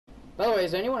By the way,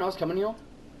 is anyone else coming here?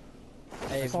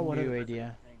 I have no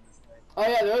idea. Oh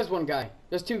yeah, there is one guy.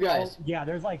 There's two guys. Oh, yeah,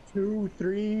 there's like 2,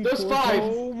 3. There's 4, 5.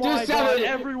 Oh my There's god, 7.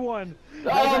 everyone!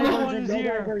 Oh, Everyone is no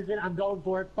here! diversion. I'm going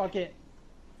for it. Fuck it.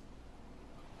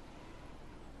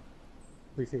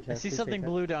 Please say I see something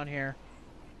blue down here.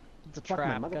 It's a Fuck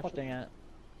trap. my Gosh motherfucker. dang it.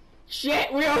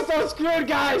 Shit, we are so screwed,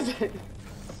 guys!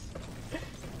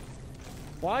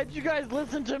 Why did you guys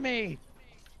listen to me?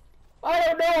 I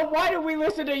don't know. Why did we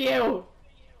listen to you?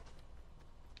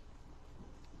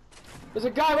 There's a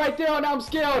guy right there, and I'm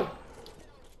scared.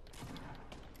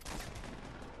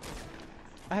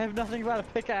 I have nothing but a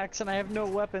pickaxe and I have no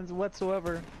weapons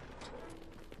whatsoever.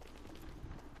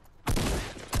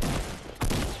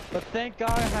 But thank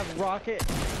God I have rocket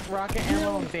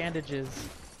ammo and bandages.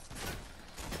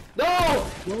 No!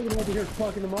 Logan over here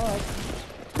fucking them up.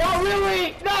 Not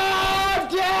really! No!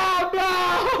 Damn!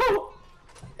 No!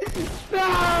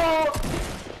 No!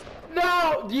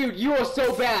 No! Dude, you are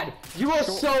so bad. You are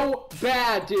so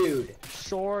bad, dude.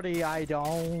 Shorty, I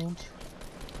don't.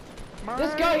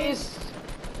 This guy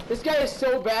is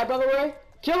so bad, by the way.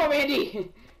 Kill him,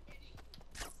 Andy.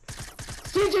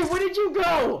 CJ, where did you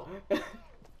go?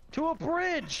 To a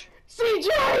bridge!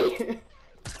 CJ!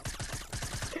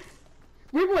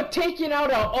 We were taking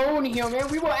out our own here, man.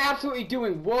 We were absolutely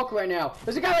doing work right now.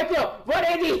 There's a guy right there. Run,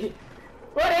 Andy!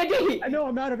 Run, Andy! I know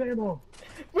I'm out of ammo.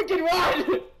 We can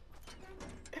run!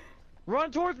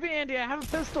 Run towards me, Andy. I have a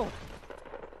pistol.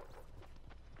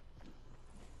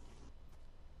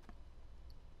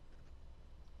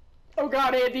 Oh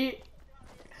God, Andy!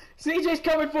 CJ's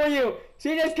coming for you!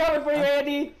 CJ's coming for you,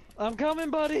 Andy! I'm coming,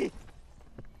 buddy.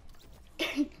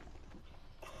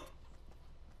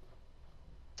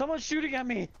 Someone's shooting at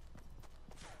me.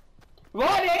 Run,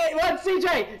 run,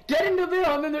 CJ! Get into there,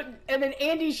 and then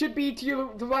Andy should be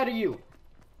to the right of you.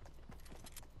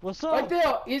 What's up? Right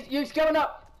there! He's coming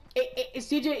up!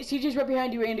 CJ's right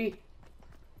behind you, Andy.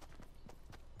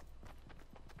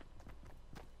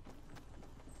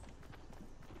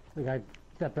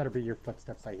 That better be your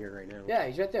footsteps I hear right now. Yeah,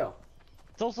 he's right there.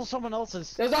 It's also someone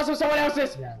else's. There's also someone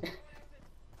else's! Yeah.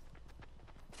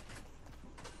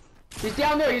 He's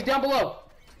down there, he's down below.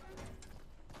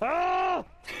 Ah!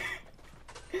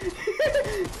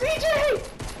 CJ!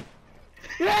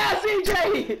 Yeah,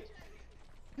 CJ!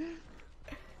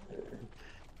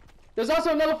 There's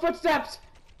also another footsteps.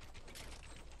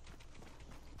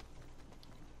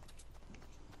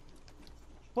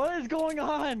 What is going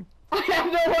on? I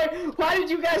have no idea. Why did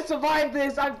you guys survive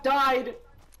this? I've died.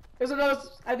 There's another.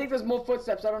 I think there's more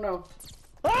footsteps. I don't know.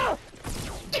 Ah!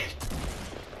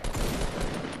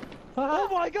 Oh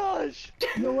my gosh!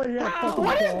 No way, yeah.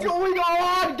 What is going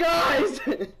on, guys?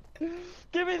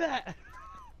 Give me that!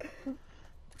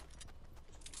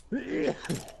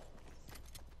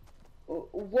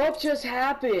 What just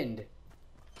happened?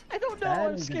 I don't know,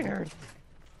 I'm scared.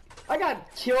 I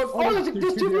got killed. Oh, there's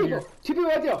 2 people. 2 people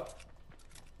right there.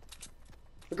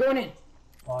 We're going in.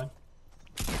 On.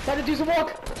 Time to do some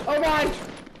work. Oh my!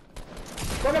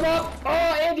 Fuck him up. Oh,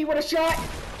 Andy, what a shot.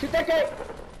 Shoot that guy.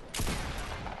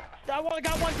 I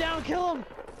got one down, kill him!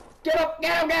 Get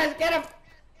him, guys, get him!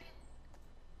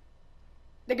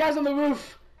 The guy's on the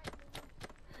roof.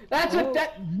 That's it,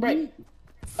 right.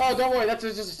 Oh, don't worry, that's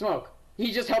just a smoke.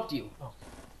 He just helped you. Oh.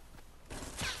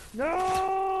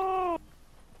 No!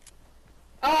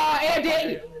 Ah,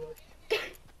 Andy!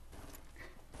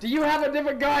 Do you have a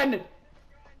different gun?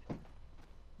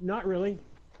 Not really.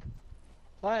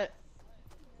 What?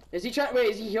 Is he trying? Wait,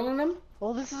 is he healing them?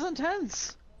 Well, this is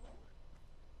intense.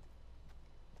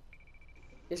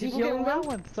 Is People he healing get around them?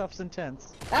 when stuff's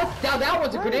intense. That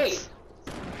one's a What? grenade.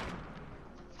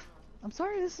 I'm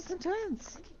sorry, this is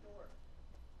intense.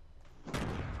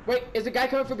 Wait, is the guy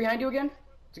coming from behind you again?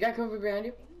 Is the guy coming from behind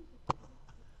you?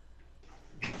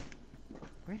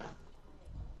 Wait.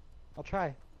 I'll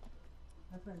try.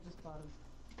 That's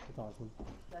awesome.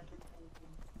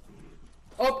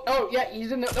 Oh, yeah,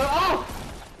 he's in the. Oh!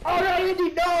 Oh no,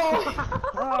 Andy, no!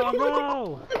 Oh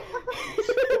no!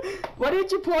 Why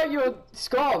didn't you pull out your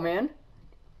skull, man?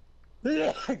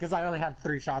 Because I only had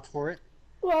 3 shots for it.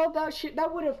 Well,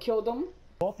 that would have killed him.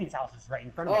 Both these houses right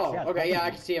in front of us. Oh, Yeah, okay, yeah, I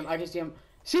can see him. I can see him.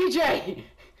 CJ!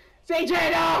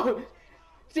 CJ, no!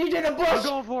 CJ, the bush! I'm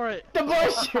going for it! The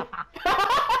bush!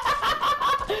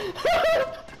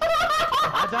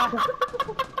 I died!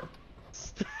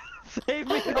 Save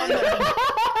me from that!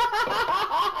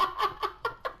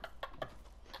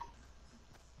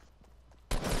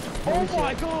 Oh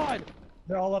my god!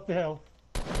 They're all up the hill.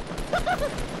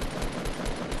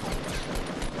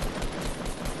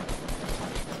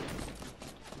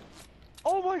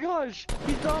 Oh my gosh!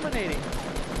 He's dominating!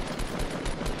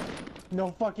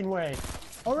 No fucking way.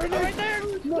 Oh, right there! Right there!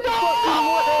 No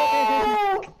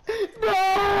fucking way! No!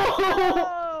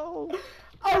 No!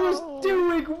 I was No.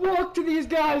 doing work to these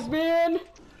guys, man!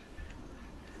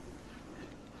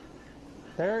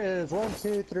 There is 1,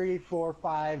 2, 3, 4,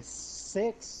 5,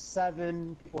 6,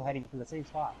 7 people heading from the same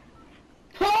spot.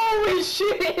 Holy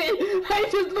shit! I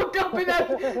just looked up and that.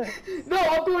 No,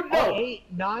 I'm doing no. 8,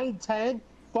 9, 10.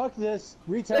 Fuck this.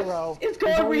 Retail row. It's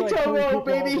There's called only like retail 3 row, people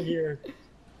baby. over here.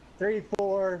 3,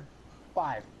 4,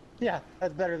 5. Yeah,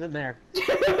 that's better than there.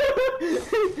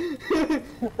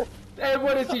 And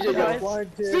what is CJ Guys, doing?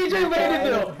 1, 2, CJ 3,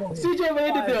 Landonville! 4, CJ 5,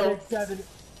 Landonville! 6, 7.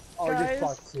 Oh, Guys. just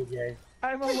fuck CJ.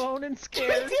 I'm alone and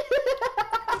scared.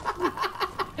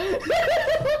 We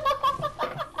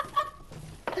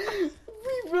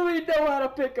really know how to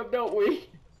pick them, don't we?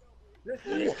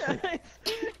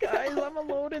 Guys, I'm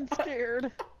alone and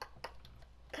scared.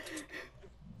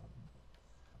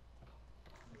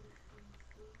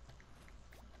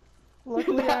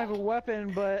 Luckily, I have a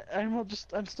weapon, but I'm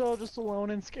still just alone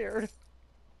and scared.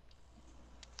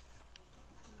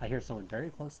 I hear someone very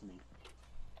close to me.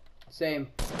 Same.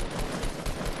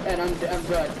 And I'm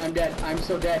dead. I'm dead. I'm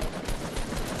so dead.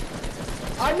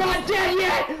 I'm not dead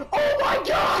yet! Oh my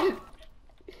god!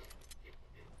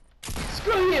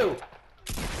 Screw you!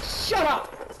 Shut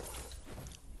up!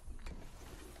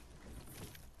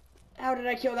 How did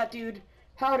I kill that dude?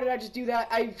 How did I just do that?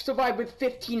 I survived with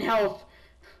 15 health.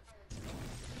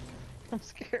 I'm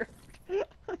scared.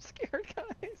 I'm scared,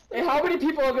 guys. And how many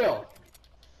people are there?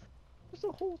 There's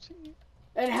a whole team.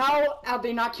 And how have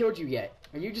they not killed you yet?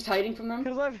 Are you just hiding from them?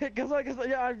 Cause I've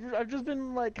just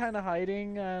been like kind of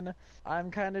hiding, and I'm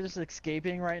kind of just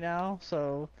escaping right now.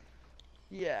 So,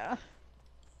 yeah.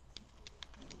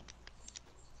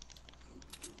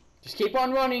 Just keep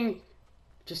on running.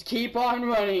 Just keep on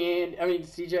running. I mean,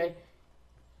 CJ.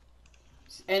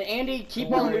 And Andy, keep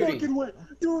on looting.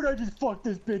 Dude, I just fucked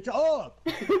this bitch up!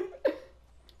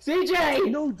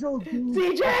 CJ! No joke, dude.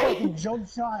 CJ! I fucking jump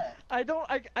shot. I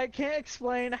can't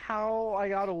explain how I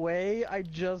got away. I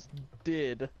just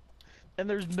did. And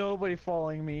there's nobody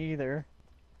following me either.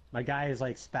 My guy is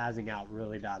like spazzing out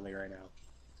really badly right now.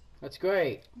 That's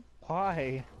great.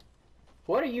 Why?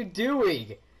 What are you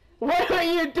doing? What are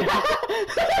you doing? What the fuck are you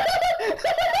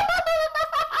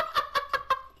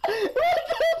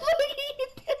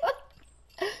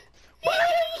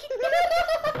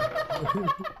doing?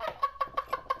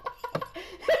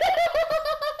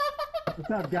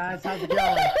 What's up, guys? How's it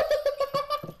going?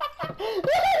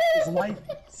 Is life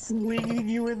swinging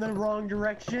you in the wrong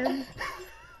direction?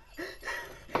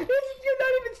 You're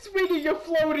not even swinging, you're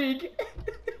floating.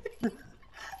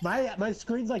 My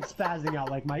screen's like spazzing out,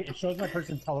 like it shows my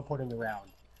person teleporting around.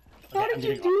 How Okay,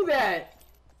 did you do that?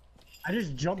 I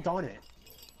just jumped on it.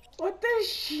 What the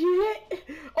shit?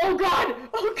 Oh god!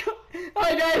 Oh god!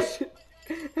 Alright guys!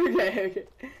 Okay.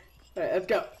 Alright, let's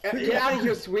go. Get out of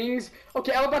here, swings!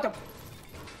 Okay, I'm about to...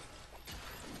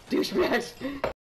 Douchebags!